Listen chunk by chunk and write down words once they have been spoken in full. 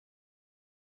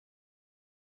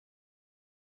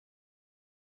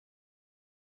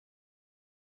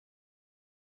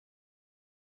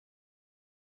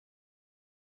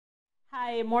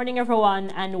Hi, morning everyone,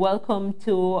 and welcome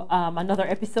to another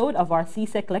episode of our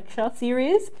CSEC lecture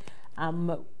series.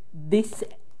 This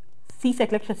CSEC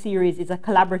lecture series is a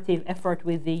collaborative effort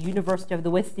with the University of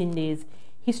the West Indies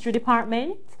History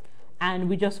Department, and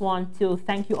we just want to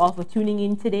thank you all for tuning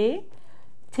in today.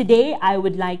 Today, I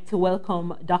would like to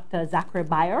welcome Dr. Zachary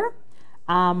Beier.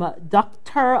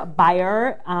 Dr.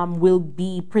 Beier will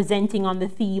be presenting on the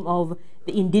theme of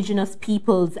the Indigenous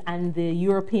peoples and the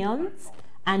Europeans.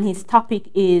 And his topic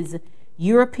is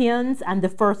Europeans and the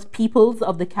First Peoples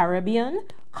of the Caribbean,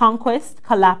 Conquest,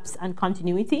 Collapse, and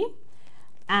Continuity.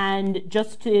 And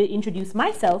just to introduce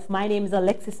myself, my name is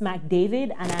Alexis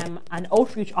McDavid, and I'm an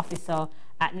outreach officer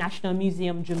at National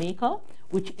Museum Jamaica,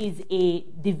 which is a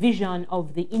division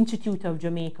of the Institute of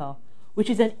Jamaica, which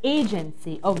is an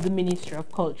agency of the Ministry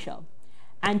of Culture.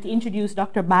 And to introduce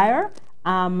Dr. Beier,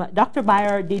 Dr.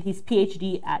 Beier did his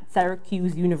PhD at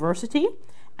Syracuse University.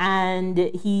 And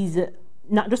he's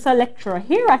not just a lecturer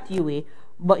here at UA,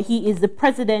 but he is the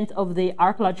president of the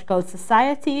Archaeological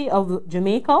Society of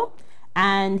Jamaica.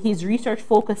 And his research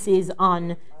focuses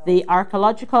on the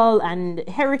archaeological and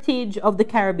heritage of the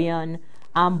Caribbean,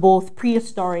 both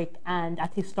prehistoric and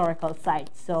at historical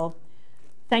sites. So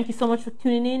thank you so much for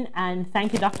tuning in. And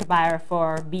thank you, Dr. Beier,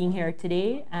 for being here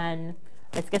today. And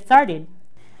let's get started.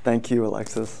 Thank you,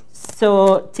 Alexis.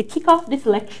 So to kick off this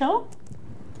lecture,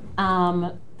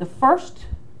 the first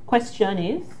question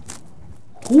is,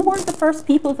 who were the first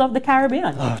peoples of the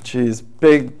Caribbean? Oh, geez,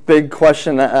 big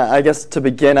question. I guess to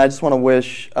begin, I just want to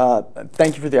wish,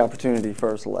 thank you for the opportunity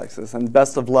first, Alexis, and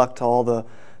best of luck to all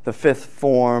the fifth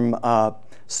form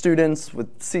students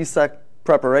with CSEC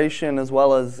preparation, as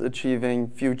well as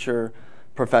achieving future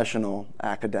professional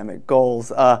academic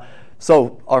goals.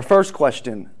 So our first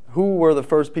question, who were the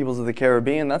first peoples of the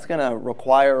Caribbean? That's going to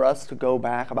require us to go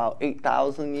back about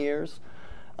 8,000 years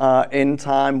in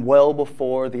time, well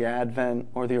before the advent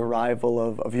or the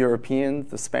arrival of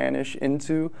Europeans, the Spanish,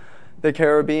 into the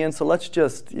Caribbean. So let's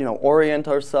just orient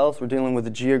ourselves. We're dealing with a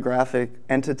geographic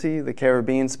entity, the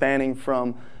Caribbean, spanning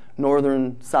from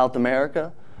northern South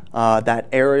America. That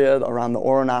area around the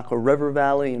Orinoco River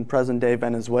Valley in present-day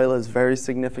Venezuela is very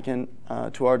significant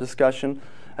to our discussion,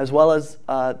 as well as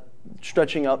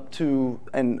stretching up to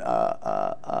and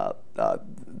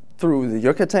through the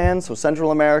Yucatan, so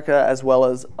Central America, as well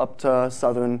as up to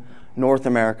southern North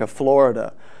America,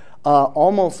 Florida,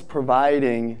 almost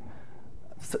providing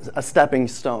a stepping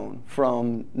stone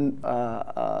from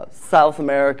South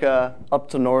America up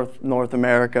to North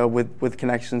America with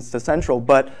connections to Central.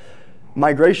 But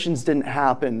migrations didn't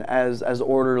happen as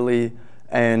orderly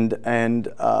and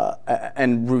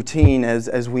routine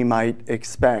as we might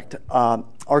expect.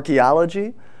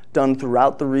 Archaeology done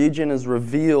throughout the region has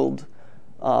revealed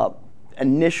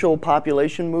initial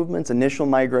population movements, initial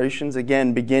migrations,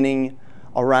 again beginning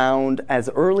around as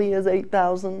early as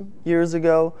 8,000 years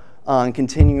ago and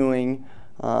continuing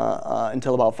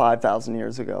until about 5,000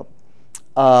 years ago.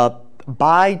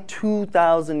 By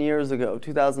 2,000 years ago,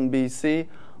 2000 BC,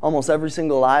 almost every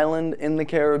single island in the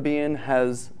Caribbean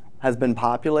has been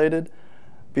populated,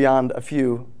 beyond a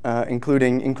few,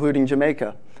 including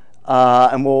Jamaica.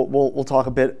 And we'll talk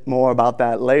a bit more about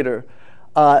that later.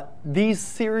 These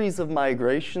series of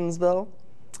migrations, though,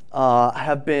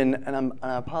 have been, and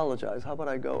I apologize, how about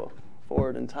I go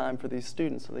forward in time for these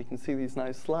students so they can see these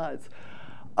nice slides.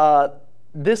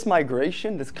 This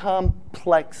migration, this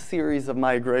complex series of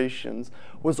migrations,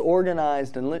 was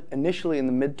organized initially in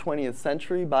the mid-20th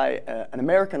century by an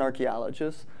American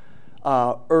archaeologist,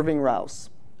 Irving Rouse.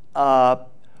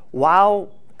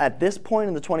 While at this point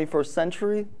in the 21st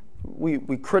century,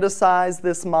 we criticize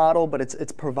this model, but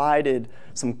it's provided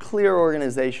some clear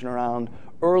organization around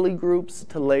early groups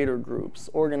to later groups,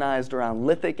 organized around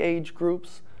lithic age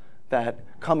groups that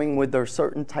coming with their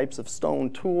certain types of stone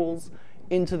tools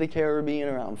into the Caribbean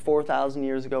around 4,000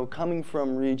 years ago, coming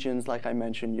from regions, like I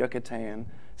mentioned, Yucatan,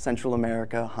 Central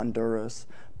America, Honduras,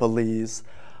 Belize,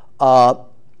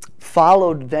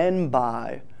 followed then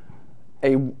by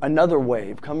another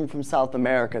wave coming from South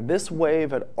America. This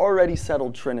wave had already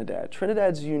settled Trinidad.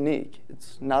 Trinidad's unique.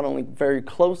 It's not only very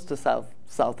close to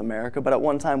South America, but at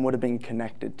one time would have been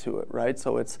connected to it, right?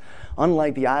 So it's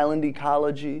unlike the island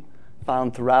ecology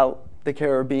found throughout the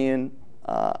Caribbean.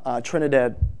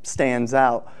 Trinidad stands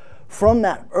out. From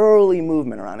that early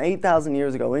movement around 8,000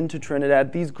 years ago into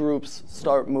Trinidad, these groups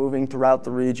start moving throughout the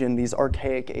region, these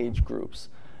archaic age groups.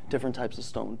 Different types of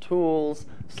stone tools,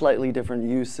 slightly different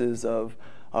uses of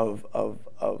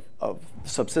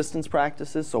subsistence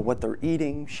practices, so what they're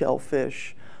eating,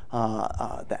 shellfish,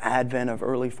 the advent of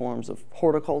early forms of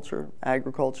horticulture,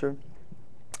 agriculture.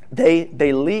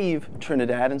 They leave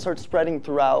Trinidad and start spreading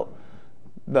throughout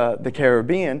the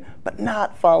Caribbean, but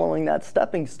not following that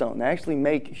stepping stone. They actually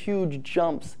make huge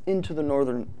jumps into the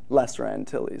northern Lesser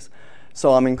Antilles.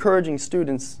 So I'm encouraging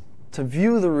students to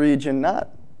view the region not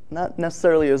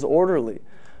necessarily as orderly.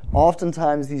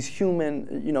 Oftentimes these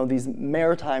these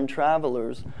maritime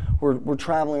travelers were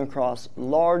traveling across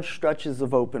large stretches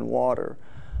of open water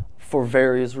for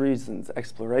various reasons: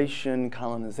 exploration,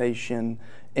 colonization,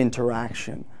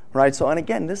 interaction. Right, so, and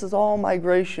again, this is all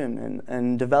migration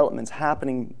and developments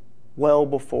happening well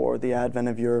before the advent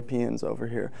of Europeans over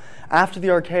here. After the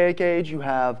Archaic Age, you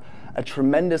have a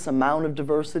tremendous amount of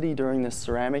diversity during this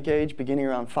Ceramic Age, beginning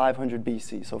around 500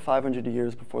 BC, so 500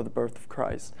 years before the birth of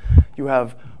Christ. You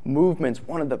have movements,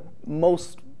 one of the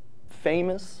most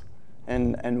famous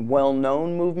and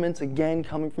well-known movements, again,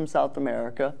 coming from South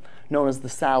America, known as the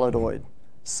Saladoid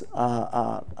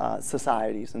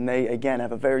societies, and they again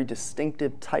have a very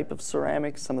distinctive type of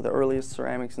ceramics, some of the earliest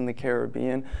ceramics in the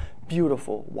Caribbean,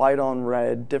 beautiful, white on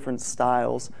red, different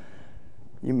styles.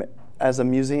 As a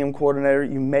museum coordinator,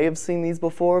 you may have seen these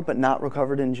before, but not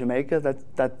recovered in Jamaica,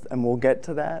 and we'll get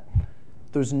to that.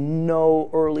 There's no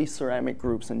early ceramic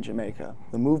groups in Jamaica.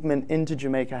 The movement into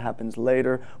Jamaica happens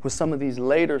later with some of these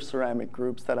later ceramic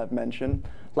groups that I've mentioned,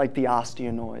 like the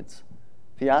Osteonoids.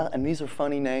 And these are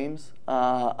funny names,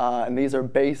 and these are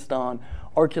based on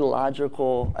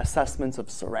archaeological assessments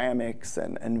of ceramics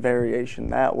and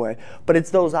variation that way. But it's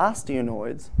those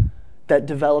Osteonoids that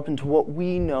develop into what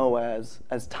we know as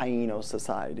Taino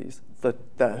societies,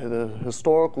 the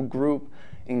historical group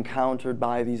encountered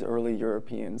by these early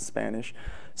European Spanish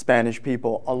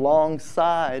people.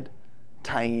 Alongside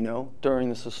Taino during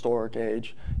this historic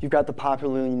age, you've got the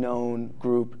popularly known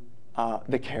group,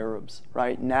 the Caribs,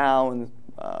 right? Now, in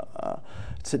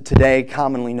today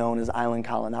commonly known as Island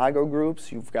Kalinago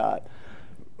groups. You've got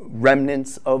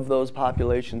remnants of those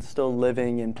populations still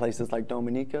living in places like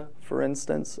Dominica, for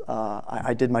instance.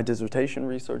 I did my dissertation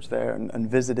research there and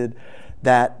visited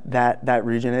that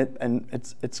region, and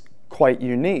it's quite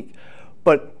unique.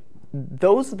 But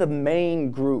those are the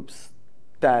main groups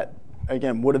that,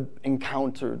 again, would have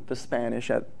encountered the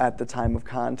Spanish at the time of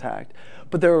contact.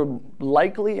 But there are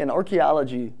likely in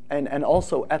archaeology and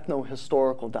also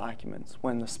ethno-historical documents,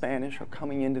 when the Spanish are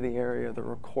coming into the area, they're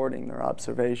recording their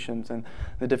observations and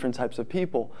the different types of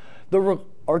people. The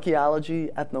archaeology,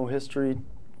 ethno-history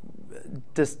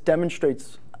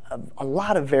demonstrates a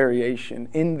lot of variation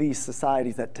in these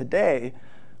societies that today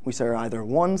we say are either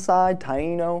one side,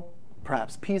 Taino,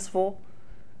 perhaps peaceful,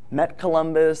 met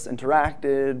Columbus,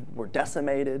 interacted, were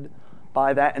decimated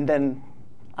by that, and then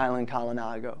Island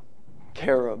Kalinago,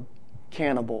 Carib,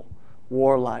 cannibal,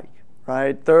 warlike,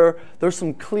 right? There's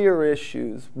some clear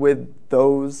issues with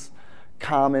those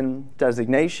common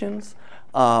designations,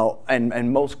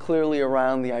 and most clearly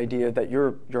around the idea that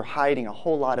you're hiding a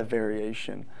whole lot of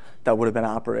variation that would have been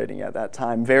operating at that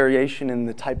time. Variation in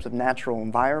the types of natural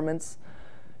environments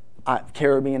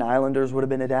Caribbean islanders would have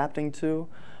been adapting to,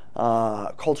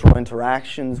 cultural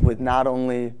interactions with not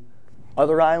only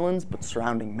other islands but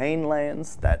surrounding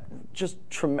mainlands that just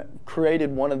created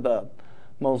one of the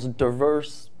most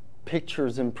diverse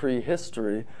pictures in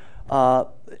prehistory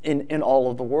in all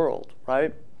of the world,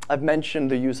 right? I've mentioned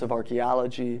the use of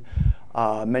archaeology,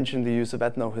 mentioned the use of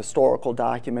ethno-historical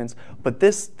documents, but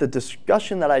the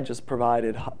discussion that I just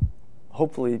provided,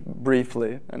 hopefully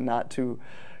briefly and not too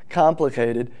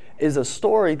complicated, is a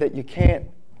story that you can't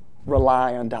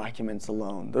rely on documents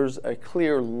alone. There's a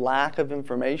clear lack of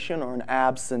information or an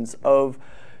absence of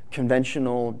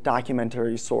conventional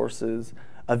documentary sources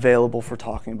available for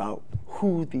talking about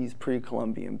who these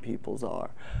pre-Columbian peoples are.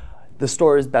 The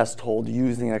story is best told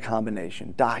using a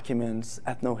combination: documents,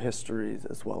 ethnohistories,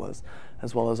 as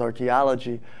well as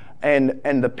archaeology,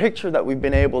 and the picture that we've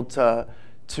been able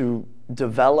to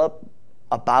develop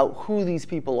about who these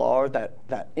people are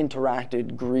that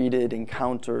interacted, greeted,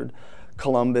 encountered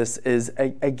Columbus is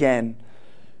again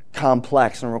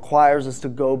complex and requires us to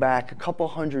go back a couple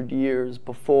hundred years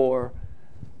before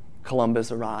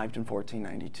Columbus arrived in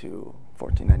 1492,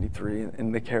 1493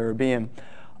 in the Caribbean.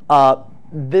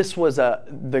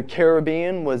 The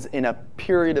Caribbean was in a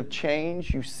period of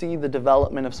change. You see the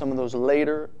development of some of those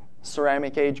later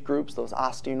ceramic age groups, those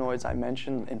Osteonoids I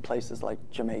mentioned, in places like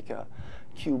Jamaica,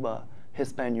 Cuba,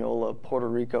 Hispaniola, Puerto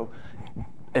Rico,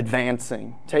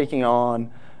 advancing, taking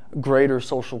on greater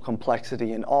social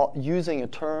complexity, and using a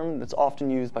term that's often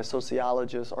used by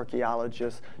sociologists,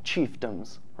 archaeologists,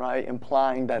 chiefdoms, right?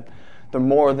 Implying that they're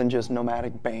more than just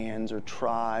nomadic bands or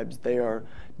tribes. They are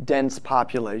dense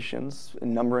populations,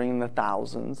 numbering in the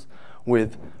thousands,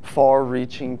 with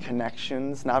far-reaching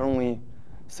connections, not only,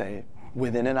 say,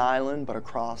 within an island, but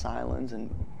across islands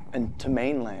and and to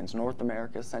mainlands, North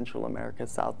America, Central America,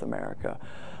 South America.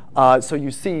 So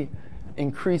you see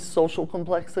increased social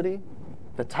complexity,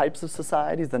 the types of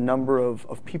societies, the number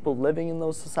of people living in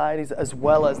those societies, as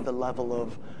well as the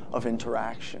level of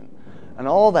interaction. And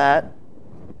all that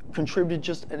contributed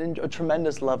just a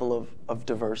tremendous level of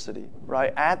diversity,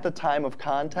 right? At the time of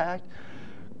contact,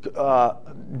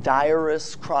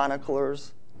 diarists,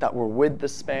 chroniclers that were with the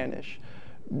Spanish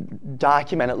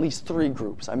document at least 3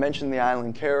 groups. I mentioned the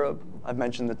island Carib, I've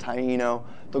mentioned the Taino,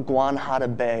 the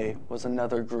Guanhata was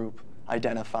another group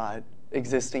identified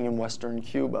existing in western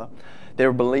Cuba. They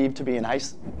were believed to be an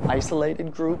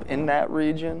isolated group in that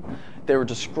region. They were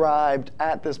described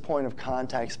at this point of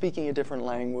contact speaking a different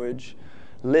language,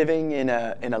 living in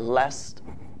a less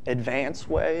advanced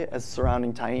way as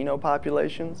surrounding Taino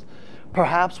populations.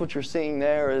 Perhaps what you're seeing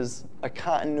there is a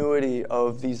continuity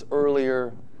of these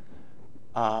earlier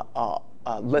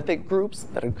lithic groups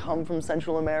that had come from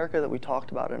Central America that we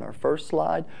talked about in our first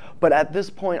slide. But at this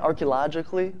point,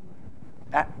 archaeologically,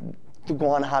 the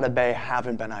Guanhata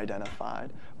haven't been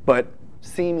identified, but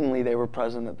seemingly they were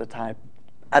present at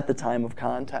the time of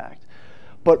contact.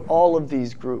 But all of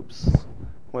these groups,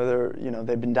 whether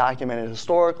they've been documented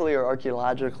historically or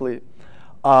archaeologically,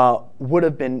 would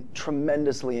have been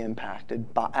tremendously impacted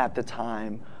at the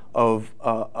time of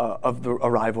the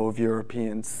arrival of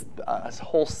Europeans. A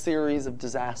whole series of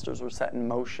disasters were set in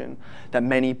motion that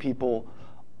many people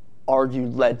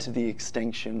argued led to the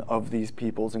extinction of these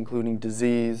peoples, including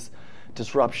disease,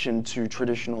 disruption to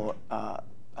traditional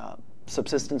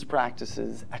subsistence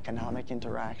practices, economic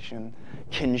interaction,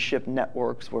 kinship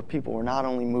networks, where people were not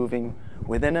only moving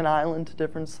within an island to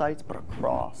different sites, but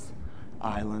across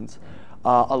islands,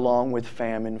 along with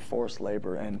famine, forced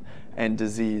labor, and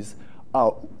disease.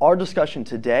 Our discussion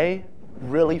today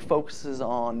really focuses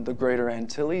on the Greater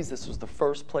Antilles. This was the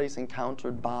first place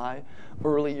encountered by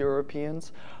early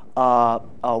Europeans,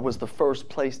 was the first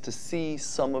place to see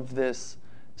some of this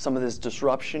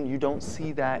disruption. You don't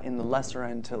see that in the Lesser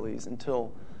Antilles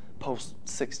until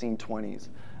post-1620s,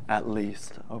 at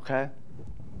least, okay?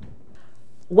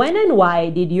 When and why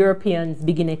did Europeans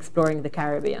begin exploring the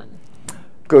Caribbean?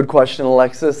 Good question,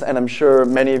 Alexis, and I'm sure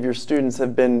many of your students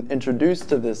have been introduced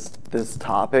to this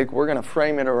topic. We're going to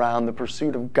frame it around the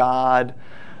pursuit of God,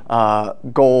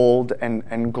 gold,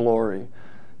 and glory.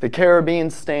 The Caribbean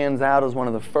stands out as one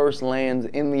of the first lands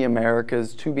in the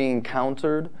Americas to be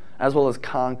encountered, as well as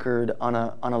conquered on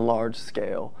a large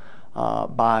scale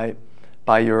by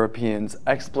Europeans.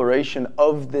 Exploration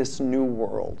of this new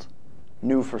world,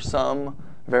 new for some,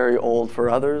 very old for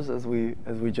others, as we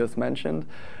just mentioned,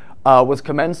 was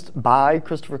commenced by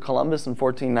Christopher Columbus in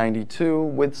 1492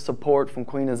 with support from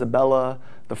Queen Isabella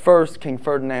I, King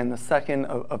Ferdinand II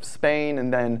of Spain,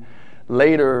 and then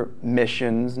later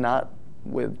missions, not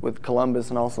with Columbus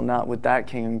and also not with that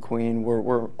king and queen,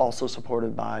 were also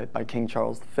supported by King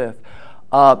Charles V.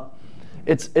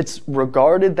 It's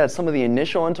regarded that some of the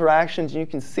initial interactions, you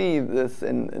can see this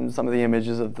in some of the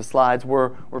images of the slides,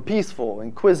 were peaceful,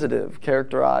 inquisitive,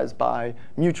 characterized by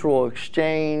mutual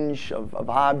exchange of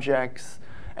objects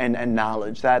and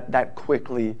knowledge. That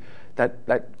quickly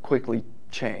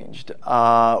changed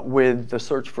with the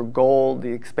search for gold,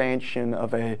 the expansion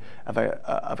of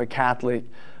a Catholic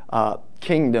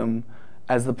kingdom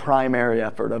as the primary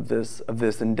effort of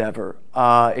this endeavor,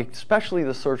 especially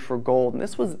the search for gold. And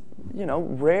this was,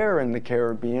 rare in the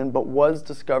Caribbean, but was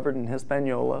discovered in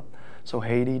Hispaniola, so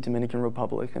Haiti, Dominican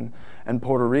Republic, and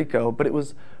Puerto Rico. But it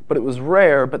was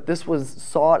rare. But this was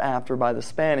sought after by the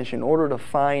Spanish in order to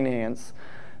finance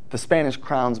the Spanish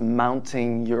crown's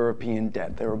mounting European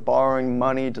debt. They were borrowing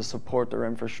money to support their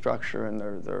infrastructure and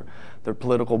their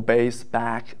political base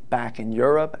back in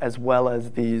Europe, as well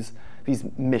as these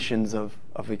missions of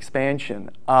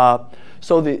expansion.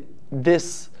 So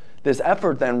this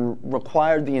effort then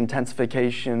required the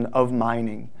intensification of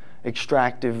mining,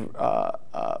 extractive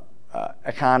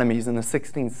economies in the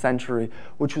 16th century,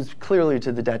 which was clearly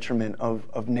to the detriment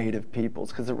of native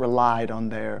peoples because it relied on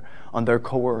their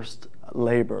coerced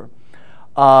labor.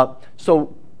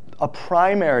 So a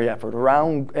primary effort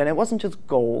around, and it wasn't just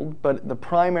gold, but the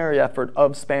primary effort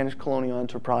of Spanish colonial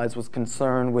enterprise was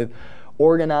concerned with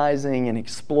organizing and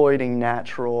exploiting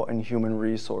natural and human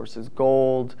resources.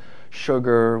 Gold,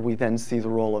 sugar, we then see the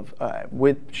role of,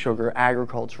 with sugar,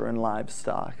 agriculture and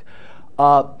livestock.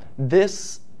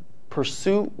 This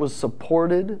pursuit was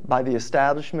supported by the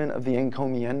establishment of the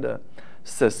encomienda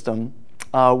system,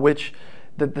 which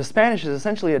the Spanish has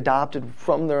essentially adopted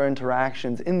from their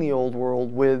interactions in the Old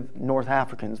World with North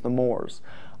Africans, the Moors,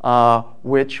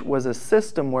 which was a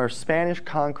system where Spanish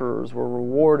conquerors were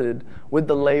rewarded with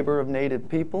the labor of native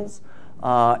peoples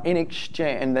in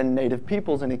exchange, and then native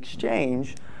peoples in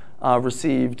exchange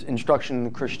received instruction in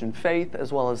the Christian faith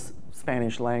as well as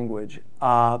Spanish language.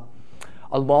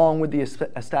 Along with the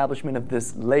establishment of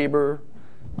this labor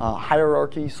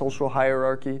hierarchy, social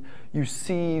hierarchy, you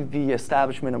see the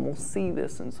establishment, and we'll see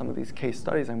this in some of these case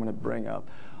studies I'm going to bring up,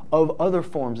 of other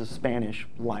forms of Spanish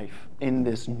life in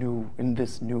this new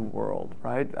world,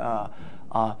 right?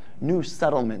 New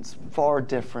settlements, far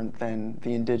different than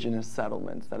the indigenous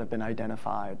settlements that have been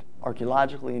identified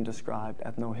archaeologically and described,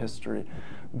 ethnohistory.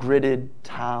 Gridded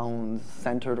towns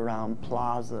centered around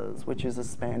plazas, which is a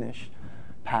Spanish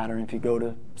pattern. If you go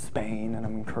to Spain, and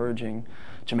I'm encouraging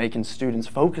Jamaican students,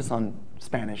 focus on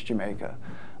Spanish Jamaica.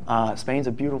 Spain's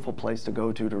a beautiful place to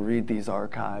go to read these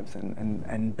archives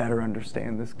and better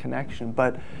understand this connection.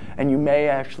 And you may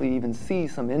actually even see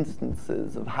some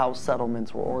instances of how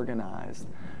settlements were organized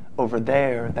over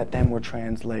there that then were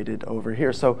translated over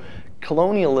here. So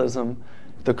colonialism,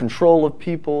 the control of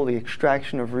people, the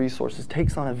extraction of resources,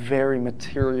 takes on a very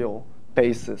material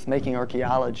basis, making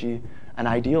archaeology an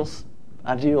ideal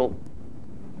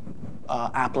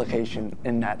application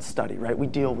in that study, right? We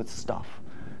deal with stuff,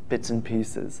 bits and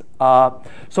pieces.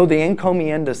 So the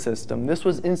encomienda system, this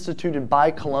was instituted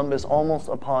by Columbus almost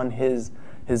upon his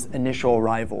initial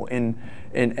arrival in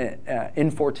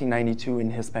 1492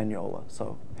 in Hispaniola,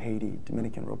 so Haiti,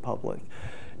 Dominican Republic.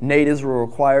 Natives were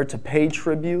required to pay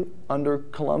tribute under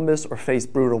Columbus or face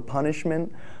brutal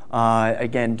punishment,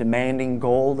 again, demanding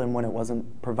gold, and when it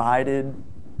wasn't provided,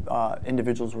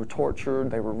 individuals were tortured,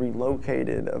 they were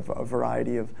relocated, a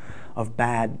variety of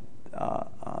bad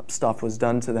stuff was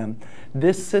done to them.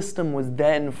 This system was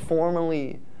then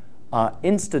formally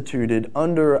instituted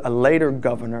under a later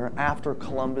governor after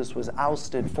Columbus was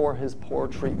ousted for his poor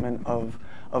treatment of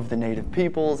the native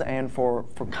peoples and for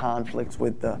conflicts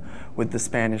with the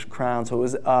Spanish crown. So it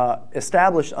was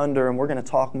established under, and we're going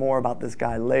to talk more about this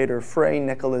guy later, Fray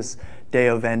Nicolas de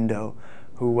Oviedo,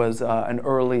 who was an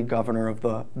early governor of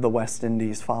the West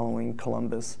Indies following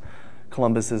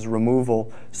Columbus's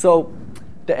removal. So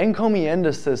the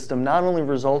encomienda system not only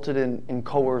resulted in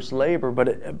coerced labor,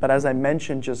 but as I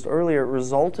mentioned just earlier, it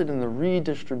resulted in the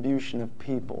redistribution of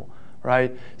people,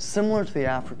 right? Similar to the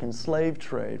African slave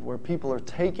trade, where people are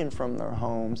taken from their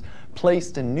homes,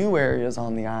 placed in new areas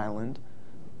on the island,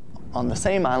 on the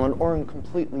same island, or in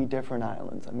completely different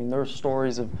islands. I mean, there are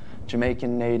stories of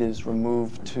Jamaican natives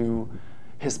removed to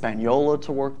Hispaniola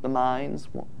to work the mines.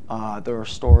 There are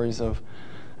stories of,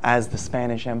 as the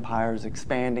Spanish Empire is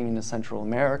expanding into Central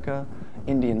America,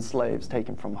 Indian slaves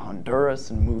taken from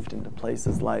Honduras and moved into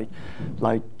places like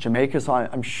Jamaica. So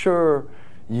I'm sure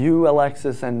you,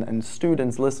 Alexis, and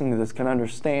students listening to this can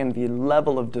understand the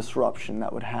level of disruption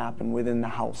that would happen within the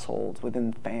households,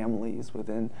 within families,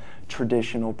 within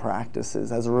traditional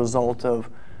practices as a result of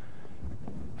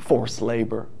forced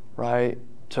labor, right?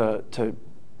 To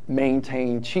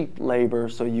maintain cheap labor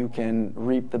so you can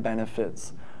reap the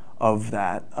benefits of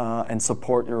that and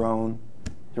support your own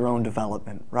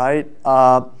development, right?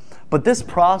 But this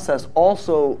process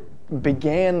also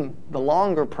began the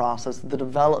longer process, the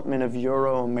development of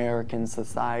Euro-American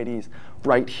societies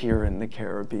right here in the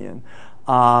Caribbean.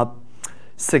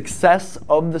 Success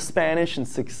of the Spanish, and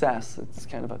success, it's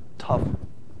kind of a tough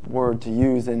word to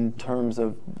use in terms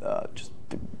of just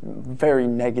very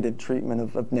negative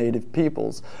treatment of native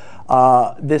peoples.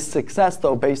 This success,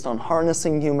 though, based on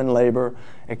harnessing human labor,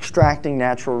 extracting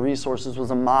natural resources,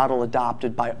 was a model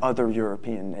adopted by other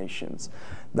European nations.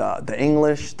 The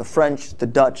English, the French, the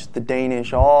Dutch, the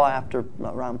Danish, all after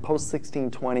around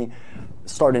post-1620,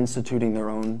 start instituting their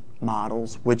own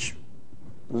models, which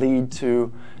lead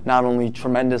to not only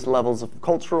tremendous levels of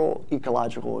cultural,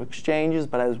 ecological exchanges,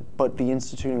 but the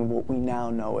instituting of what we now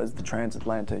know as the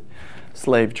transatlantic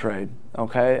slave trade.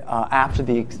 Okay, after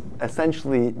the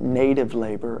essentially native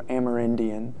labor,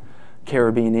 Amerindian,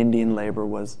 Caribbean Indian labor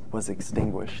was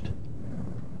extinguished.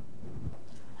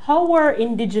 How were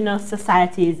indigenous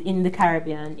societies in the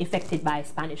Caribbean affected by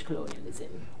Spanish colonialism?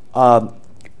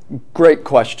 Great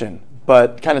question,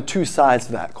 but kind of two sides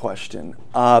to that question.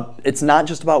 It's not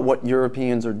just about what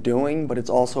Europeans are doing, but it's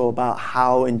also about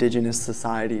how indigenous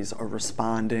societies are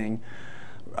responding,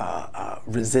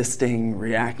 resisting,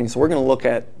 reacting. So we're going to look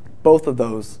at both of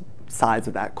those sides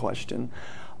of that question.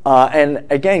 And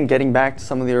again, getting back to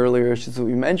some of the earlier issues that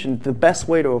we mentioned, the best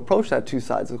way to approach that two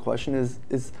sides of the question is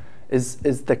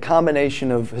the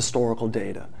combination of historical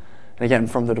data. And again,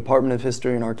 from the Department of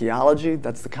History and Archaeology,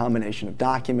 that's the combination of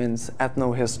documents,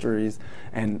 ethnohistories,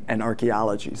 and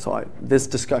archaeology. So this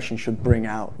discussion should bring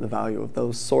out the value of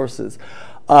those sources.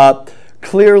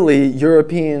 Clearly,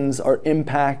 Europeans are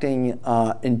impacting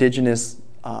indigenous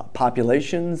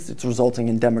populations. It's resulting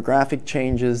in demographic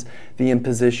changes, the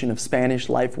imposition of Spanish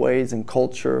lifeways and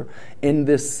culture in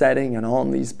this setting and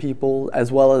on these people,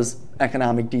 as well as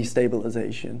economic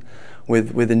destabilization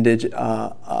with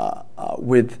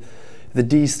the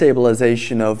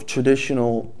destabilization of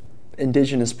traditional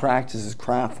indigenous practices,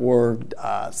 craft work,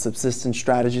 subsistence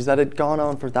strategies that had gone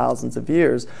on for thousands of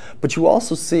years. But you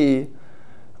also see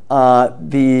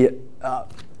the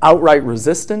outright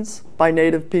resistance by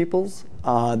native peoples.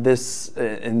 This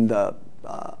in the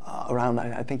around,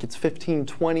 I think it's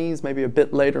 1520s, maybe a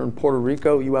bit later in Puerto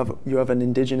Rico, you have an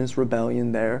indigenous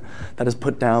rebellion there that is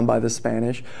put down by the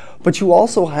Spanish. But you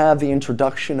also have the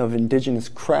introduction of indigenous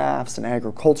crafts and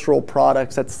agricultural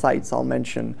products at sites I'll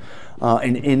mention,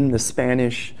 and in the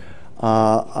Spanish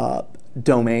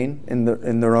domain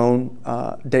in their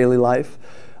own daily life,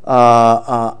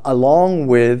 along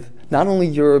with not only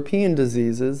European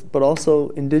diseases, but also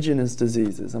indigenous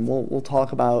diseases. And we'll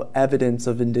talk about evidence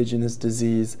of indigenous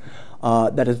disease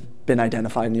that has been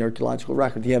identified in the archaeological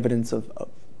record, the evidence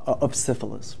of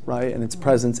syphilis, right? And its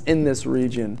presence in this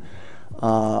region,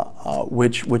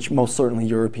 which most certainly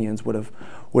Europeans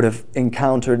would have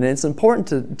encountered. And it's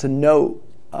important to note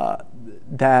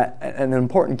that, an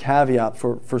important caveat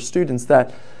for students,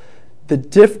 that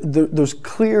there's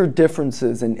clear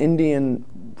differences in Indian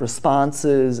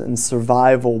responses and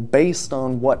survival based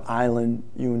on what island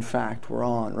you in fact were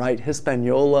on, right?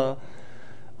 Hispaniola,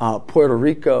 Puerto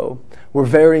Rico were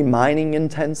very mining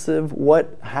intensive.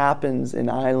 What happens in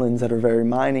islands that are very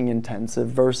mining intensive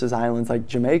versus islands like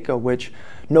Jamaica, which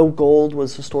no gold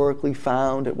was historically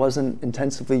found, it wasn't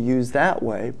intensively used that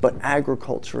way, but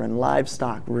agriculture and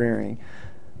livestock rearing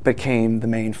became the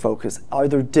main focus. Are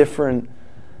there different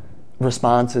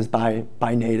responses by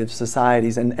native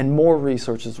societies, and more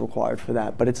research is required for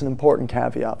that, but it's an important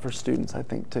caveat for students, I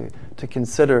think, to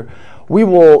consider. We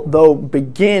will, though,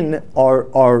 begin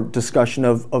our discussion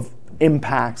of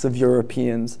impacts of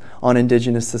Europeans on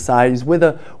indigenous societies with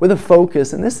a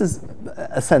focus, and this is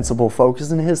a sensible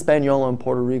focus, in Hispaniola and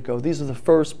Puerto Rico. These are the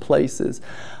first places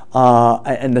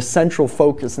and the central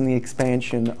focus in the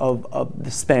expansion of the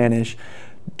Spanish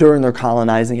during their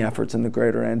colonizing efforts in the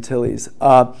Greater Antilles.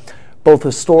 Both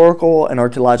historical and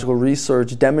archaeological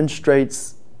research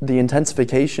demonstrates the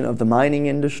intensification of the mining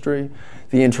industry,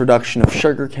 the introduction of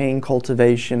sugarcane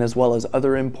cultivation, as well as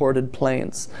other imported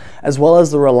plants, as well as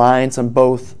the reliance on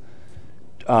both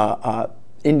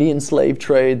Indian slave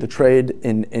trade, the trade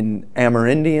in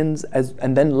Amerindians,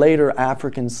 and then later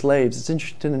African slaves. It's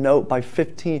interesting to note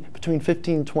between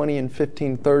 1520 and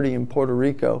 1530 in Puerto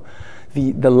Rico,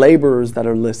 the laborers that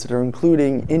are listed are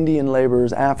including Indian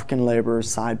laborers, African laborers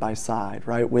side by side,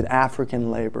 right, with African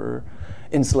labor,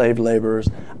 enslaved laborers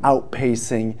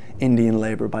outpacing Indian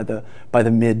labor by the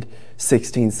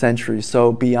mid-16th century.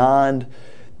 So beyond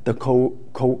the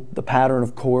pattern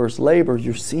of coerced labor,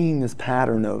 you're seeing this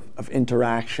pattern of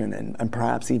interaction and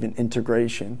perhaps even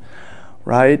integration,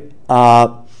 right?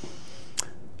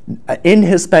 In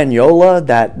Hispaniola,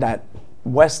 that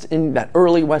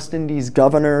early West Indies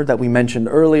governor that we mentioned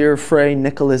earlier, Fray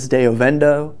Nicolas de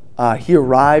Ovando, he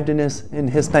arrived in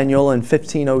Hispaniola in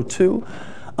 1502.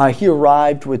 He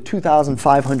arrived with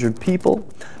 2,500 people,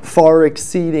 far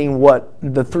exceeding what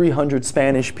the 300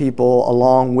 Spanish people,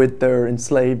 along with their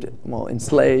enslaved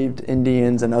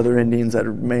Indians and other Indians that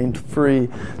remained free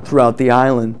throughout the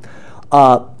island.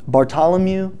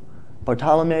 Bartolome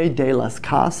de las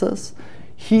Casas,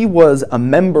 he was a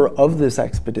member of this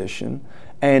expedition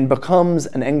and becomes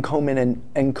an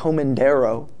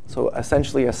encomendero, so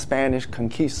essentially a Spanish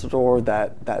conquistador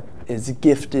that is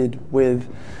gifted with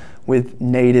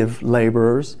native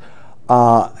laborers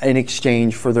in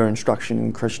exchange for their instruction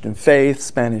in Christian faith,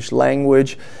 Spanish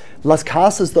language. Las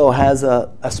Casas, though, has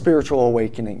a spiritual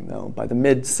awakening, though, by the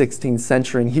mid-16th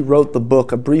century, and he wrote the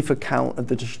book, A Brief Account of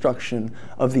the Destruction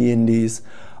of the Indies,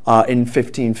 in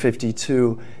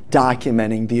 1552,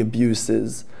 documenting the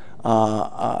abuses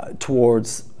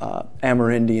towards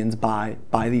Amerindians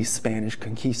by these Spanish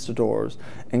conquistadors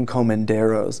and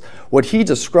comenderos. What he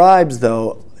describes,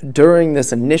 though, during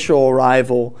this initial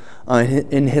arrival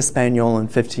in Hispaniola in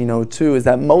 1502 is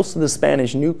that most of the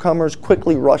Spanish newcomers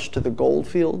quickly rushed to the gold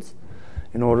fields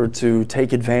in order to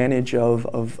take advantage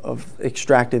of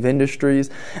extractive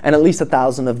industries, and at least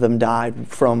 1,000 of them died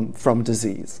from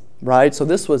disease, right? So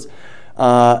this was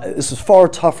far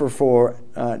tougher for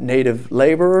native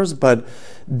laborers, but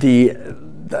the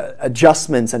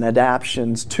adjustments and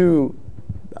adaptations to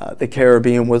the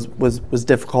Caribbean was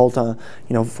difficult,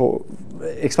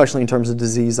 especially in terms of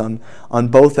disease on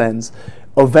both ends.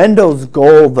 Ovendo's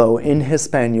goal, though, in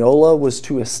Hispaniola was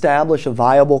to establish a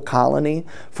viable colony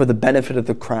for the benefit of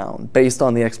the crown, based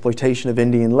on the exploitation of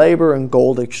Indian labor and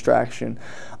gold extraction.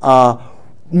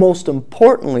 Most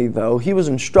importantly, though, he was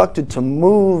instructed to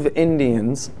move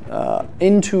Indians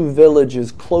into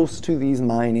villages close to these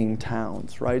mining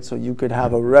towns, right? So you could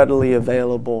have a readily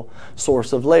available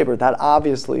source of labor. That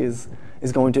obviously is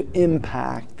going to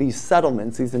impact these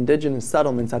settlements, these indigenous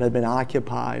settlements that had been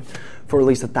occupied for at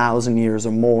least 1,000 years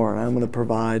or more. And I'm going to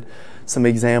provide some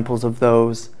examples of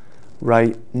those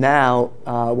right now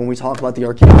when we talk about the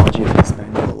archaeology of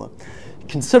Hispaniola.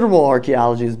 Considerable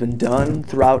archaeology has been done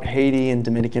throughout Haiti and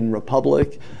Dominican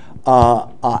Republic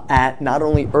at not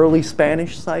only early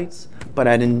Spanish sites, but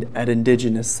at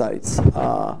indigenous sites,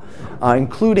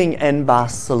 including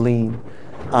En-Bas-Saline.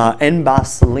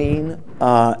 En-Bas-Saline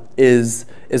is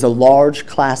a large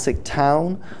classic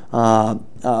town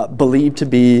believed to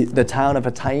be the town of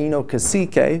a Taino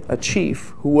cacique, a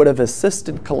chief, who would have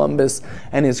assisted Columbus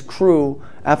and his crew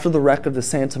after the wreck of the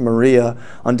Santa Maria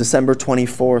on December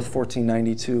 24th,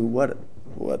 1492.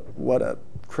 What a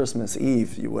Christmas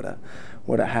Eve you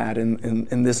would have had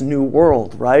in this new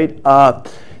world, right?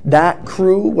 That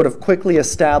crew would have quickly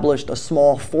established a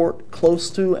small fort close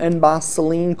to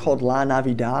En-Bas-Saline called La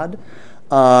Navidad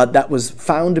that was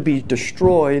found to be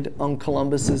destroyed on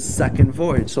Columbus's second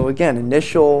voyage. So again,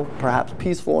 initial, perhaps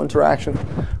peaceful interaction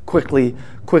quickly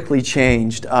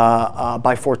changed by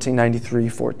 1493,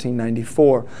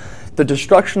 1494. The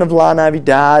destruction of La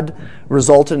Navidad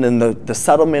resulted in the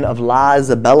settlement of La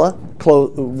Isabela,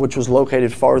 which was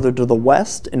located farther to the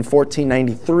west in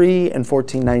 1493 and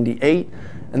 1498.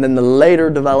 And then the later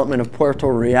development of Puerto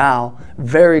Real,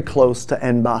 very close to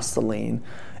En-Bas-Saline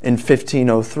in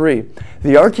 1503.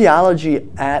 The archaeology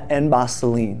at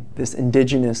En-Bas-Saline, this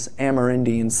indigenous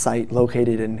Amerindian site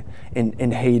located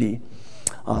in Haiti,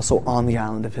 so on the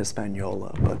island of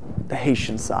Hispaniola, but the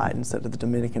Haitian side instead of the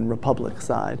Dominican Republic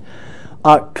side,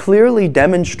 clearly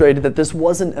demonstrated that this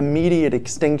wasn't immediate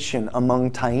extinction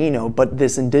among Taino, but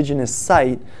this indigenous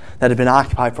site that had been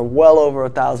occupied for well over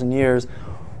 1,000 years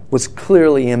was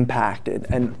clearly impacted.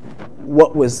 And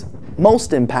what was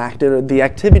most impacted are the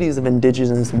activities of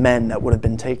indigenous men that would have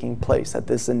been taking place at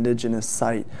this indigenous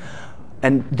site.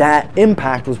 And that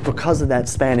impact was because of that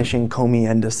Spanish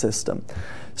encomienda system.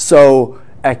 So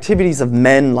activities of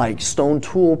men like stone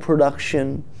tool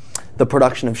production, the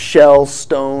production of shell,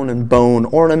 stone, and bone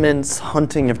ornaments,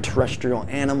 hunting of terrestrial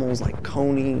animals like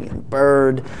coney and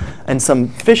bird, and some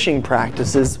fishing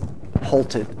practices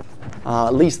halted.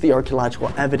 At least the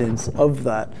archaeological evidence of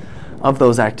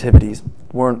those activities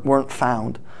weren't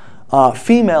found.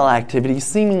 Female activities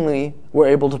seemingly were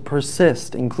able to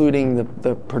persist, including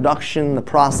the production, the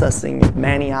processing of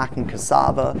manioc and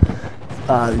cassava,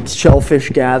 shellfish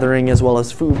gathering, as well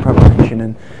as food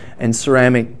preparation and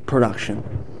ceramic production.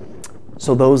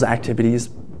 So those activities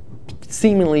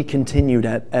seemingly continued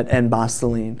at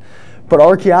En-Bas-Saline. But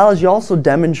archaeology also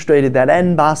demonstrated that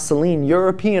En-Bas-Saline,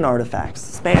 European artifacts,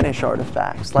 Spanish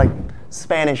artifacts, like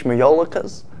Spanish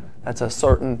mayolicas, that's a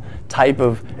certain type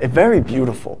of very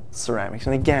beautiful ceramics.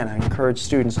 And again, I encourage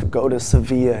students to go to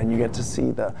Sevilla and you get to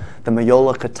see the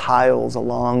mayolica tiles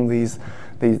along these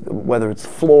whether it's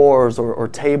floors or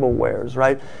tablewares,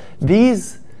 right?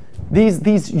 These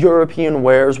European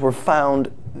wares were found,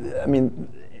 I mean,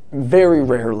 very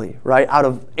rarely, right? Out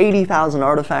of 80,000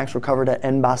 artifacts recovered at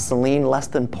En-Bas-Saline, less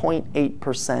than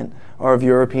 0.8% are of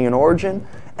European origin,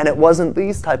 and it wasn't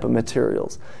these type of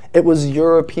materials. It was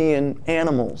European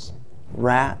animals,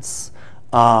 rats,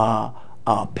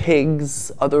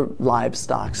 pigs, other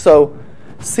livestock. So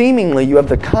seemingly you have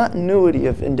the continuity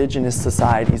of indigenous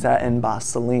societies at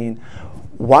En-Bas-Saline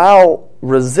while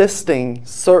resisting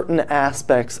certain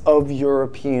aspects of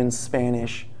European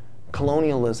Spanish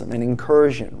colonialism and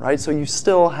incursion, right? So you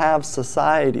still have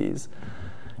societies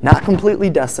not completely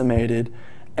decimated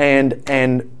and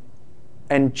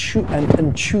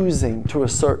choosing to a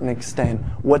certain extent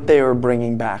what they are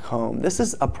bringing back home. This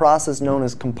is a process known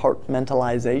as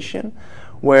compartmentalization,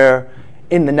 where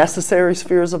in the necessary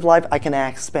spheres of life I can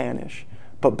act Spanish,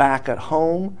 but back at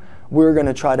home we're going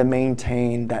to try to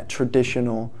maintain that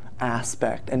traditional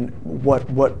aspect and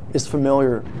what is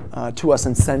familiar to us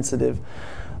and sensitive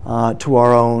to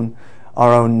our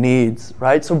own needs,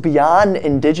 right? So beyond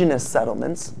indigenous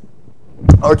settlements,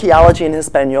 archaeology in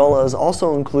Hispaniola has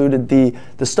also included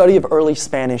the study of early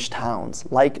Spanish towns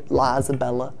like La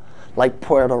Isabela, like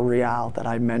Puerto Real that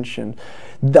I mentioned.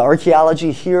 The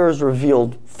archaeology here has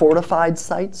revealed fortified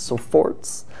sites, so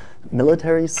forts,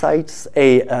 military sites.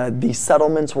 These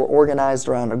settlements were organized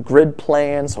around a grid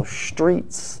plan, so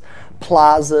streets,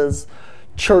 plazas,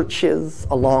 churches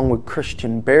along with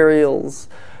Christian burials,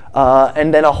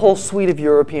 and then a whole suite of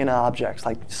European objects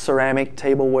like ceramic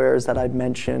tablewares that I'd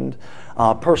mentioned,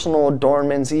 personal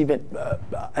adornments, even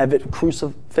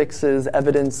crucifixes,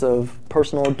 evidence of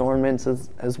personal adornments,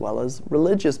 as well as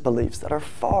religious beliefs that are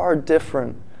far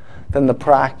different than the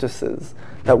practices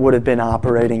that would have been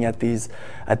operating at these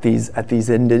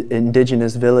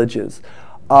indigenous villages.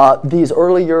 These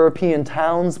early European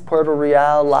towns, Puerto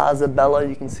Real, La Isabela,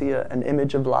 you can see an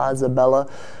image of La Isabela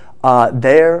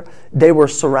there. They were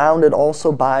surrounded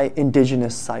also by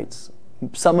indigenous sites.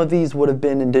 Some of these would have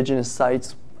been indigenous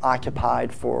sites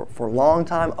occupied for a long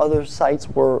time. Other sites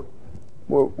were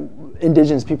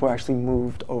indigenous people actually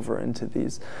moved over into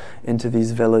these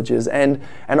villages. And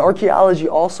archaeology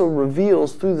also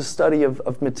reveals, through the study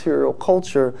of material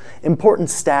culture, important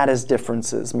status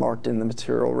differences marked in the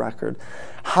material record.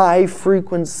 High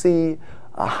frequency,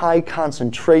 a high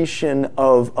concentration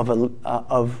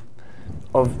of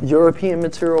European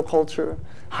material culture,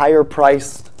 higher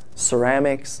priced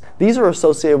ceramics. These are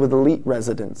associated with elite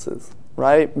residences,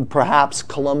 right? Perhaps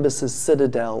Columbus's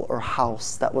citadel or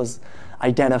house that was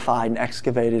identified and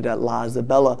excavated at La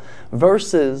Isabela,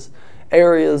 versus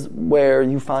areas where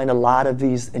you find a lot of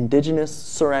these indigenous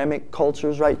ceramic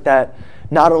cultures, right, that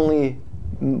not only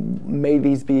may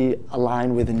these be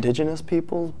aligned with indigenous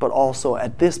peoples, but also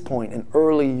at this point in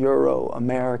early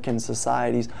Euro-American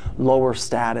societies, lower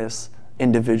status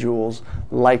individuals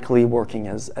likely working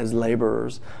as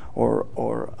laborers or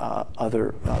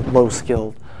other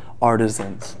low-skilled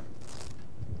artisans.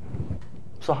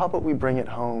 So how about we bring it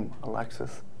home,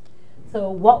 Alexis? So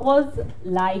what was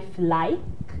life like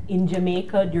in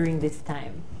Jamaica during this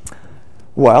time?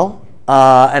 Well,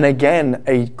 and again,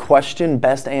 a question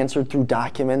best answered through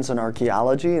documents and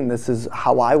archaeology, and this is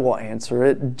how I will answer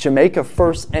it. Jamaica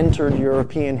first entered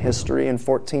European history in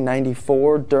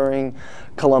 1494 during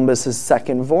Columbus's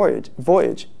second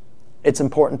voyage. It's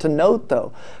important to note,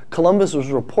 though, Columbus was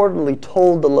reportedly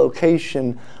told the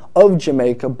location of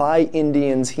Jamaica by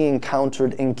Indians he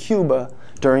encountered in Cuba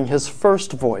during his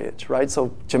first voyage, right?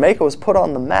 So Jamaica was put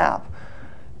on the map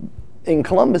in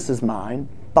Columbus's mind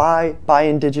by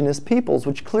indigenous peoples,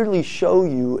 which clearly show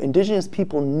you indigenous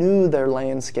people knew their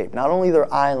landscape, not only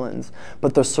their islands,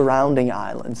 but the surrounding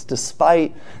islands,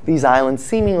 despite these islands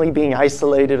seemingly being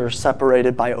isolated or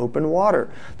separated by open water.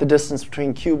 The distance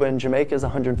between Cuba and Jamaica is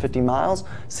 150 miles.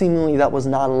 Seemingly that was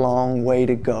not a long way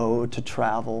to go to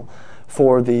travel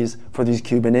for these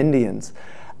Cuban Indians.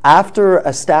 After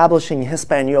establishing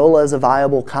Hispaniola as a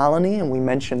viable colony, and we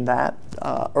mentioned that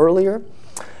earlier,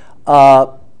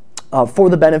 for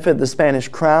the benefit of the Spanish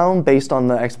crown, based on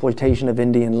the exploitation of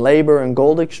Indian labor and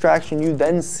gold extraction, you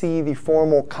then see the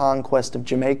formal conquest of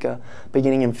Jamaica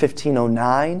beginning in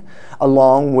 1509,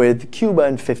 along with Cuba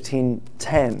in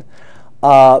 1510.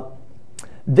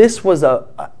 This was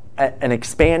an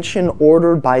expansion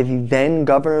ordered by the then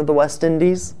governor of the West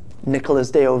Indies, Nicolas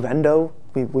de Ovando.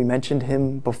 We mentioned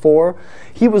him before.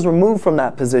 He was removed from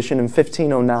that position in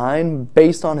 1509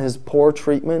 based on his poor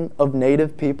treatment of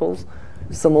native peoples,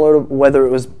 similar to whether it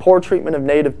was poor treatment of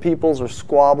native peoples or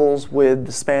squabbles with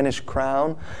the Spanish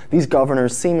crown. These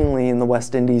governors seemingly in the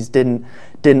West Indies didn't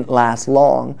last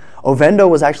long. Ovando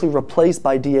was actually replaced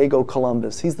by Diego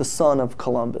Columbus. He's the son of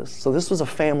Columbus. So this was a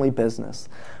family business,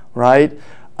 right?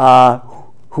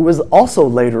 Who was also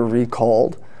later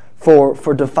recalled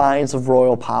for defiance of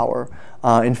royal power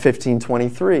in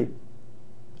 1523.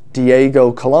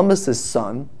 Diego Columbus's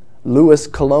son, Luis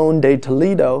Colón de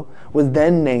Toledo, was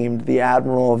then named the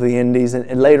Admiral of the Indies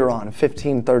and later on, in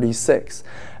 1536.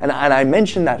 And I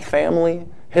mentioned that family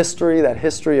history, that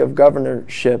history of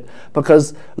governorship,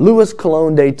 because Luis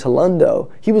Colón de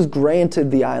Toledo, he was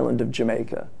granted the island of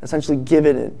Jamaica, essentially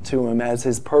given it to him as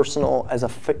his personal, as a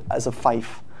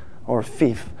fief or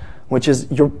fief, which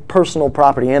is your personal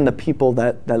property and the people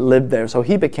that lived there. So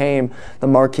he became the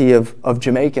Marquis of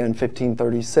Jamaica in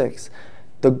 1536,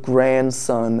 the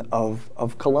grandson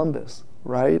of Columbus,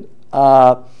 right?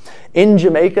 In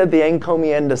Jamaica, the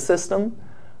encomienda system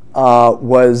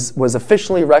was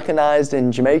officially recognized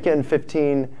in Jamaica in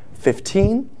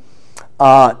 1515.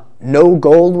 No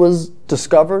gold was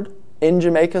discovered in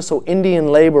Jamaica, so Indian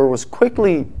labor was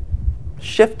quickly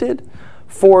shifted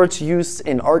for its use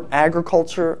in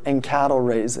agriculture and cattle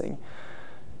raising.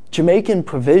 Jamaican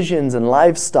provisions and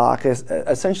livestock,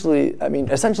 essentially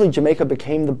Jamaica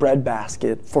became the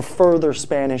breadbasket for further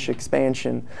Spanish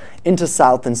expansion into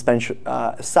South and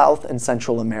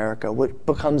Central America, which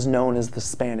becomes known as the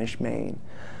Spanish Main.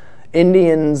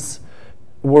 Indians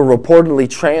were reportedly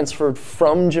transferred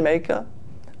from Jamaica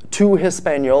to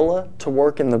Hispaniola to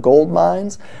work in the gold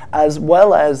mines, as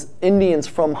well as Indians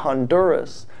from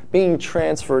Honduras being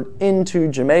transferred into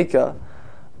Jamaica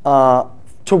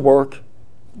to work,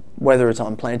 whether it's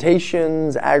on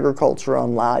plantations, agriculture,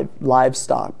 on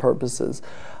livestock purposes.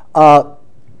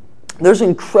 There's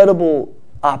incredible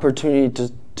opportunity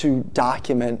to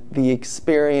document the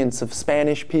experience of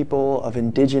Spanish people, of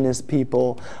indigenous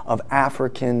people, of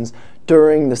Africans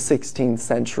during the 16th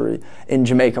century in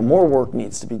Jamaica. More work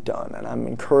needs to be done, and I'm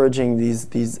encouraging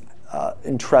these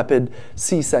intrepid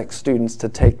CSEC students to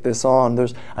take this on.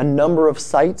 There's a number of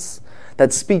sites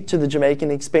that speak to the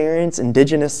Jamaican experience,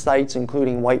 indigenous sites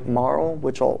including White Marl,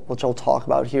 which I'll talk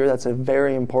about here. That's a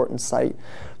very important site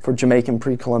for Jamaican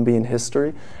pre-Columbian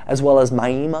history, as well as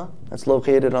Maima, that's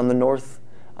located on the north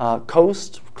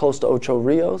coast, close to Ocho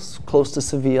Rios, close to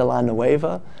Sevilla La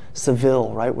Nueva,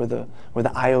 Seville, right, where the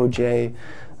IOJ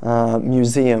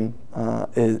museum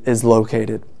is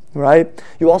located, right?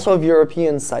 You also have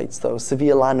European sites, though.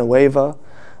 Sevilla La Nueva,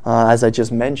 as I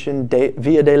just mentioned,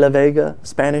 Villa de la Vega,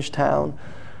 Spanish town.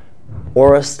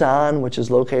 Oristan, which is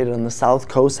located on the south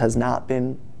coast, has not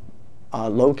been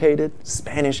located.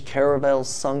 Spanish caravels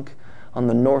sunk on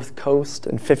the north coast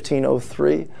in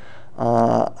 1503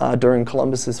 during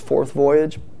Columbus's fourth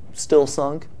voyage, still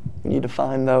sunk. We need to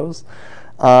find those.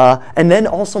 And then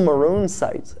also maroon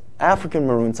sites, African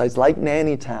maroon sites like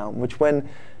Nannytown, which when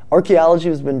archaeology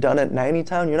has been done at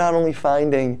Nannytown, you're not only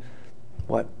finding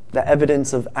the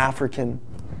evidence of African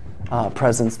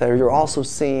presence there, you're also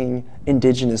seeing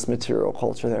indigenous material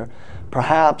culture there.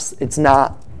 Perhaps it's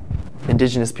not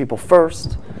indigenous people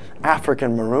first,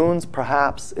 African maroons,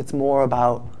 perhaps it's more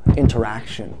about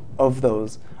interaction of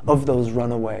those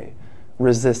runaway,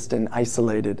 resistant,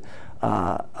 isolated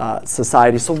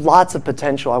societies. So lots of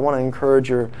potential. I want to encourage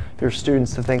your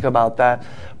students to think about that.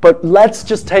 But let's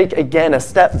just take, again, a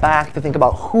step back to think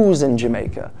about who's in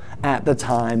Jamaica at the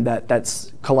time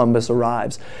that Columbus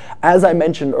arrives. As I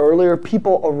mentioned earlier,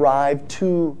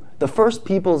 the first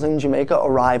peoples in Jamaica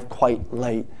arrived quite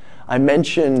late. I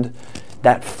mentioned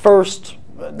that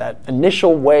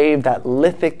initial wave, that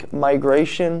lithic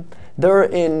migration. They're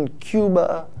in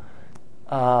Cuba,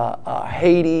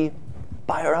 Haiti,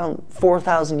 by around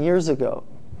 4,000 years ago.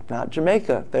 Not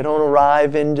Jamaica. They don't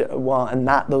arrive and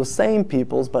not those same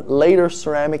peoples, but later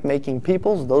ceramic-making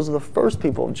peoples. Those are the first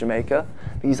people of Jamaica.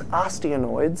 These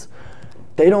Osteonoids,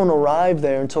 they don't arrive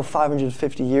there until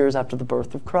 550 years after the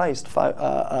birth of Christ,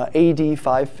 AD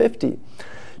 550.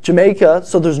 Jamaica,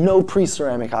 so there's no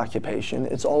pre-ceramic occupation.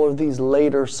 It's all of these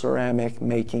later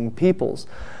ceramic-making peoples.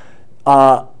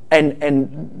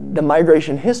 And the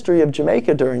migration history of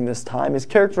Jamaica during this time is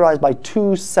characterized by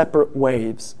two separate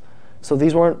waves. So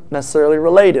these weren't necessarily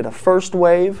related. A first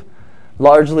wave,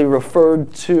 largely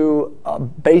referred to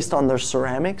based on their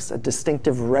ceramics, a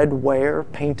distinctive red ware,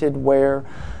 painted ware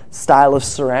style of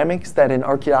ceramics that in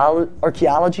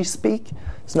archaeology speak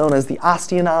is known as the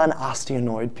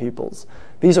Osteonoid peoples.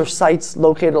 These are sites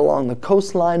located along the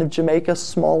coastline of Jamaica,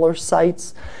 smaller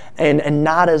sites, and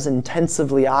not as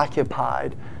intensively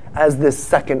occupied as this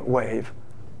second wave,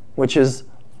 which is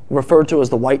referred to as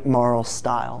the White Marl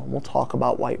style. We'll talk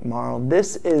about White Marl.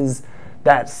 This is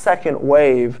that second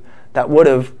wave that would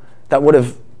have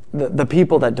the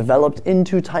people that developed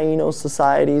into Taino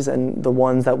societies and the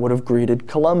ones that would have greeted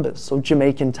Columbus. So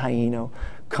Jamaican Taino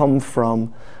come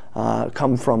from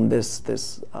this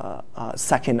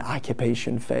second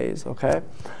occupation phase. Okay,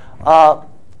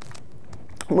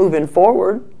 moving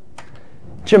forward.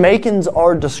 Jamaican Taino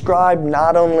are described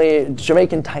not only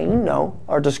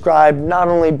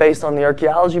based on the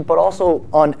archaeology, but also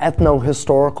on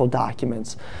ethno-historical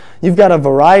documents. You've got a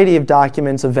variety of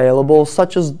documents available,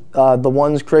 such as the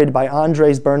ones created by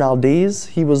Andres Bernaldez.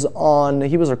 He was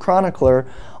a chronicler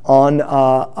on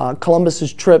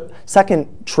Columbus's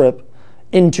second trip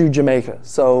into Jamaica,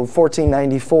 so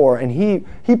 1494, and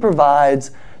he provides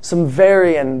some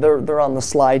and they're on the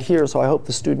slide here, so I hope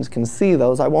the students can see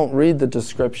those. I won't read the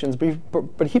descriptions,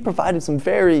 but he provided some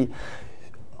very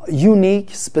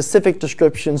unique, specific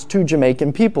descriptions to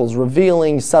Jamaican peoples,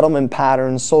 revealing settlement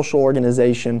patterns, social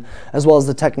organization, as well as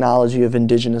the technology of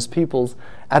indigenous peoples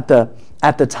at the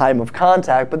time of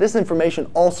contact. But this information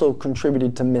also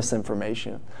contributed to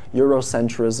misinformation,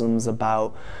 Eurocentrisms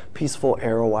about peaceful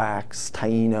Arawaks,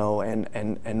 Taino,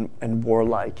 and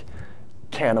warlike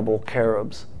cannibal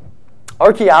Caribs.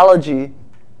 Archaeology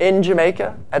in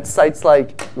Jamaica at sites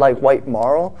like White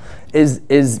Marl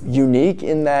is unique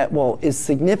in that, is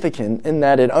significant in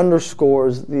that it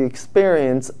underscores the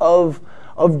experience of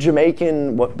what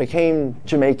became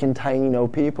Jamaican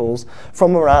Taino peoples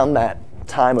from around that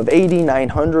time of 80,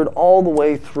 900, all the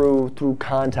way through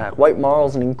contact. White Marl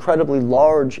is an incredibly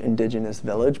large indigenous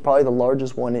village, probably the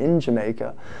largest one in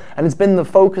Jamaica, and it's been the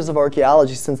focus of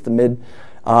archaeology since the mid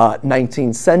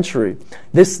 19th century.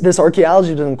 This archaeology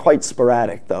has been quite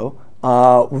sporadic, though.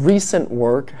 Recent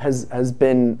work has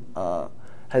began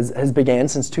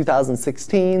since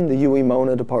 2016. The UE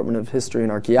Mona Department of History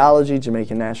and Archaeology,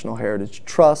 Jamaican National Heritage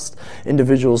Trust,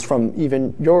 individuals from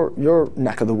even your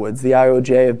neck of the woods, the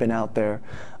IOJ, have been out there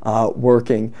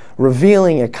working,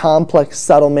 revealing a complex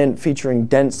settlement featuring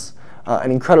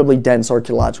an incredibly dense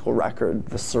archaeological record.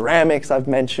 The ceramics I've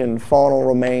mentioned, faunal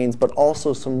remains, but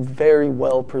also some very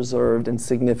well preserved and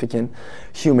significant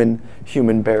human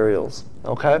burials.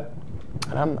 Okay,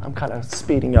 and I'm kind of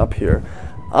speeding up here.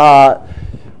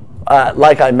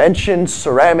 Like I mentioned,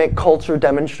 ceramic culture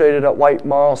demonstrated at White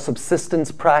Marl,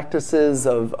 subsistence practices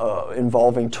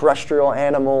involving terrestrial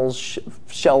animals,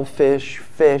 shellfish,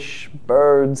 fish,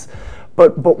 birds.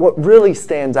 But what really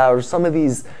stands out are some of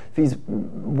these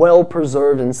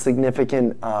well-preserved and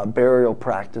significant burial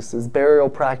practices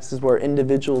where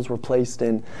individuals were placed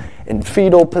in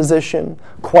fetal position,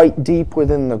 quite deep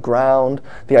within the ground.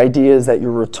 The idea is that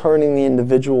you're returning the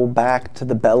individual back to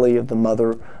the belly of the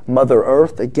Mother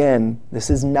Earth. Again, this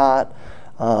is not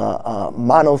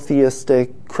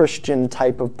monotheistic Christian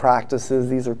type of practices.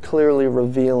 These are clearly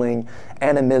revealing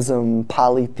animism,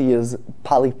 polytheism,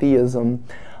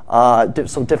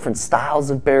 some different styles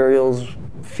of burials,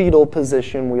 fetal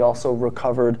position. We also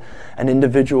recovered an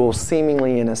individual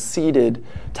seemingly in a seated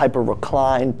type of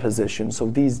reclined position. So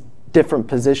these different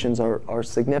positions are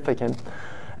significant.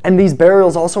 And these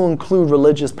burials also include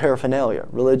religious paraphernalia,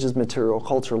 religious material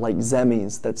culture like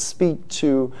zemis that speak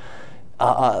to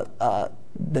the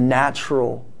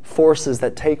natural forces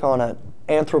that take on an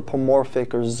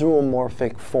anthropomorphic or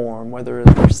zoomorphic form, whether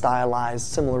they're stylized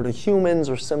similar to humans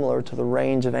or similar to the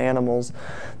range of animals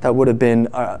that would have been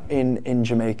in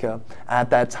Jamaica at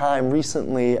that time.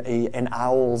 Recently, an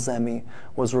owl zemi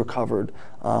was recovered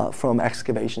from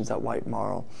excavations at White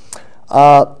Marl.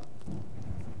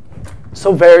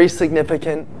 So very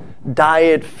significant.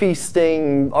 Diet,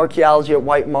 feasting, archaeology at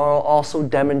White Marl also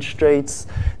demonstrates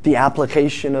the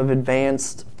application of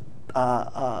advanced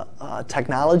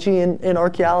technology in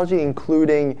archaeology,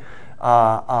 including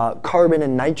carbon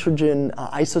and nitrogen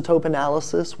isotope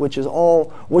analysis, which is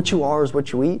all what you are is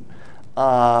what you eat,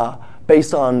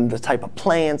 based on the type of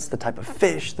plants, the type of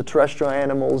fish, the terrestrial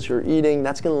animals you're eating.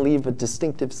 That's going to leave a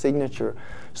distinctive signature.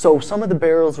 So some of the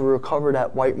burials we recovered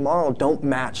at White Marl don't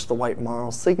match the White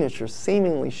Marl signature,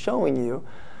 seemingly showing you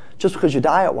just because you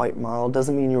die at White Marl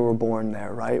doesn't mean you were born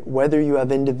there, right? Whether you have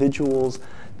individuals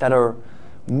that are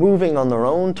moving on their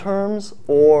own terms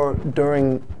or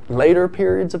during later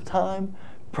periods of time,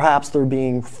 perhaps they're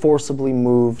being forcibly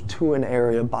moved to an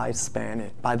area by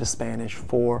the Spanish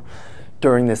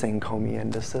during this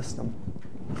encomienda system.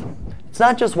 It's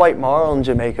not just White Marl in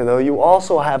Jamaica, though. You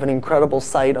also have an incredible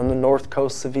site on the north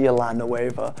coast, Sevilla La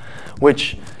Nueva,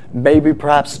 which maybe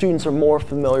perhaps students are more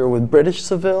familiar with British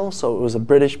Seville. So it was a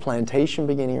British plantation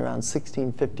beginning around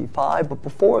 1655. But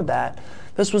before that,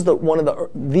 this was one of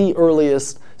the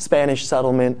earliest Spanish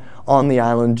settlement on the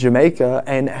island of Jamaica,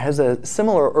 and has a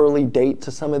similar early date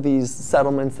to some of these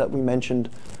settlements that we mentioned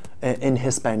in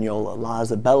Hispaniola. La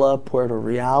Isabela, Puerto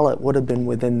Real, it would have been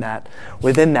within that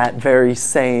very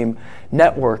same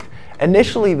network.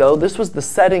 Initially, though, this was the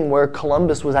setting where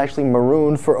Columbus was actually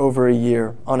marooned for over a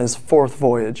year on his 4th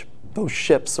voyage. Those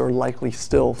ships are likely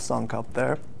still sunk up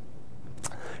there.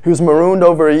 He was marooned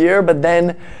over a year, but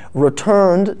then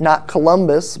returned, not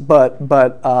Columbus, but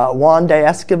Juan de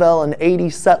Esquivel and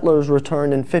 80 settlers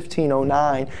returned in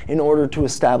 1509 in order to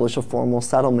establish a formal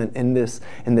settlement in this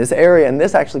area. And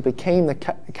this actually became the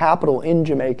capital in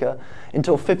Jamaica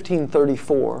until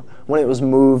 1534, when it was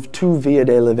moved to Villa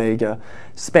de la Vega,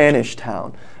 Spanish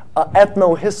town.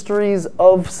 Ethno-histories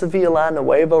of Sevilla La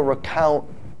Nueva recount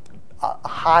a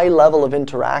high level of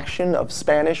interaction of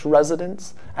Spanish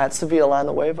residents at Sevilla La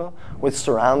Nueva with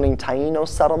surrounding Taíno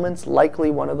settlements. Likely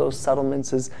one of those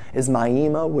settlements is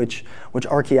Maima, which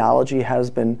archaeology has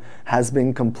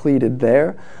been completed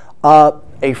there.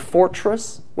 A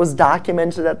fortress was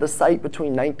documented at the site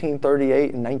between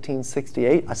 1938 and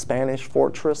 1968, a Spanish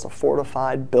fortress, a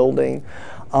fortified building,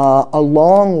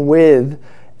 along with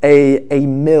a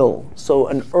mill. So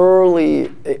an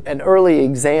early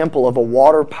example of a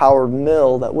water-powered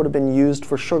mill that would have been used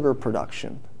for sugar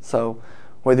production. So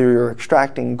whether you're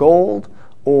extracting gold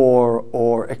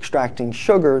or extracting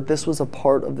sugar, this was a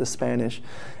part of the Spanish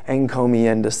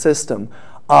encomienda system.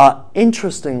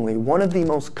 Interestingly, one of the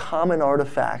most common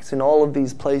artifacts in all of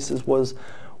these places was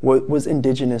was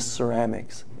indigenous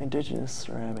ceramics. Indigenous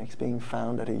ceramics being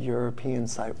found at a European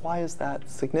site. Why is that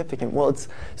significant? Well, it's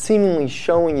seemingly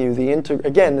showing you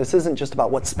again, this isn't just about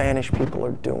what Spanish people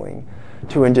are doing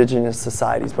to indigenous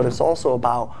societies, but it's also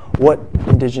about what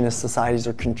indigenous societies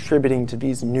are contributing to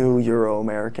these new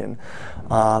Euro-American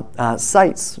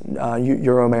sites,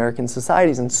 Euro-American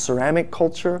societies. And ceramic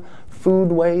culture,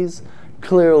 foodways,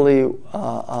 clearly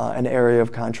an area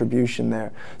of contribution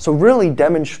there. So really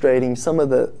demonstrating some of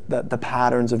the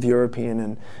patterns of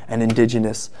European and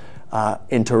indigenous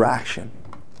interaction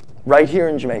right here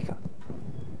in Jamaica.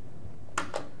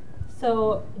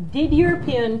 So did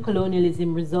European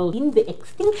colonialism result in the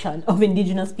extinction of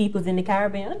indigenous peoples in the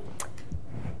Caribbean?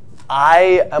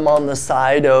 I am on the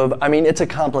side of, I mean, it's a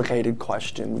complicated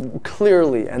question.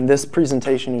 Clearly, and this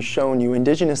presentation has shown you,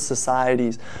 indigenous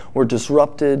societies were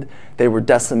disrupted, they were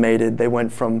decimated, they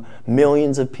went from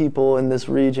millions of people in this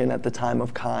region at the time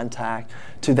of contact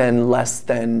to then less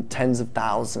than tens of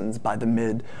thousands by the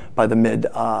mid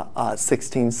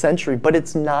 16th century. But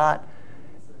it's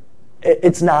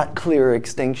not clear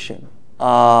extinction.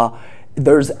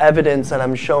 There's evidence that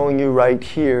I'm showing you right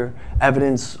here,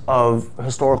 evidence of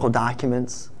historical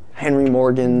documents, Henry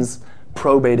Morgan's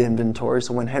probate inventory.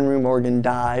 So when Henry Morgan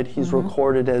died, he's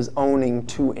recorded as owning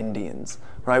 2 Indians,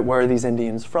 right? Where are these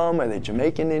Indians from? Are they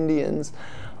Jamaican Indians?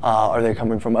 Are they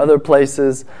coming from other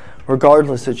places?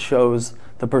 Regardless, it shows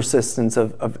the persistence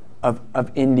of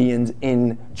Indians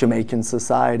in Jamaican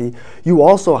society. You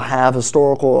also have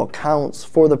historical accounts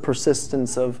for the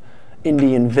persistence of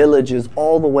Indian villages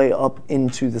all the way up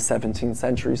into the 17th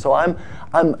century. So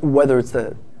whether it's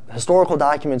the historical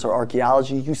documents or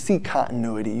archaeology, you see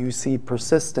continuity, you see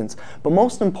persistence. But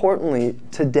most importantly,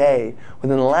 today,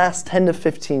 within the last 10 to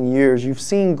 15 years, you've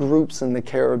seen groups in the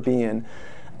Caribbean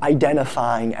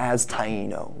identifying as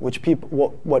Taino, which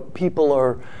what people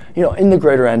are, in the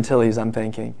Greater Antilles, I'm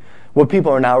thinking, what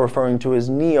people are now referring to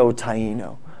as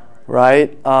Neo-Taino.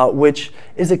 Right, which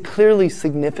is a clearly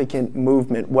significant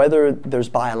movement, whether there's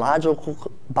biological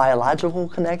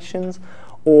connections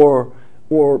or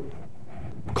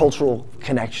cultural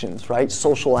connections, right?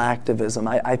 Social activism.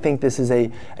 I think this is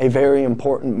a very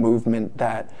important movement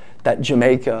that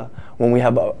Jamaica, when we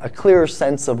have a clearer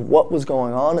sense of what was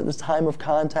going on at the time of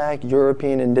contact,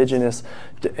 European indigenous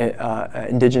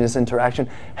interaction,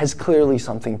 has clearly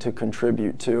something to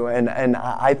contribute to. And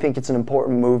I think it's an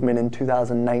important movement in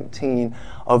 2019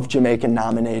 of Jamaica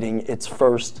nominating its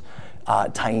first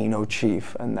Taino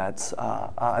chief, and that's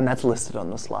listed on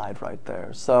the slide right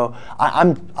there. So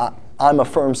I'm a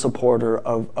firm supporter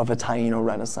of a Taino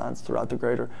renaissance throughout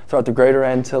the Greater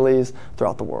Antilles,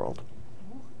 throughout the world.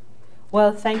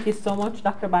 Well, thank you so much,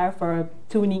 Dr. Beier, for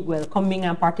coming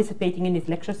and participating in this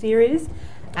lecture series.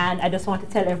 And I just want to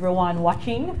tell everyone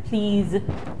watching, please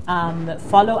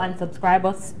follow and subscribe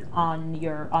us on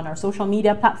our social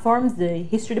media platforms, the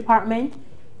History Department,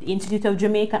 the Institute of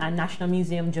Jamaica, and National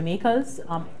Museum Jamaica's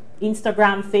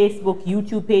Instagram, Facebook,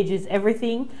 YouTube pages,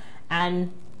 everything.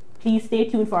 And please stay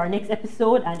tuned for our next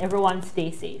episode, and everyone stay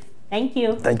safe. Thank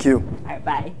you. Thank you. All right,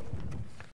 bye.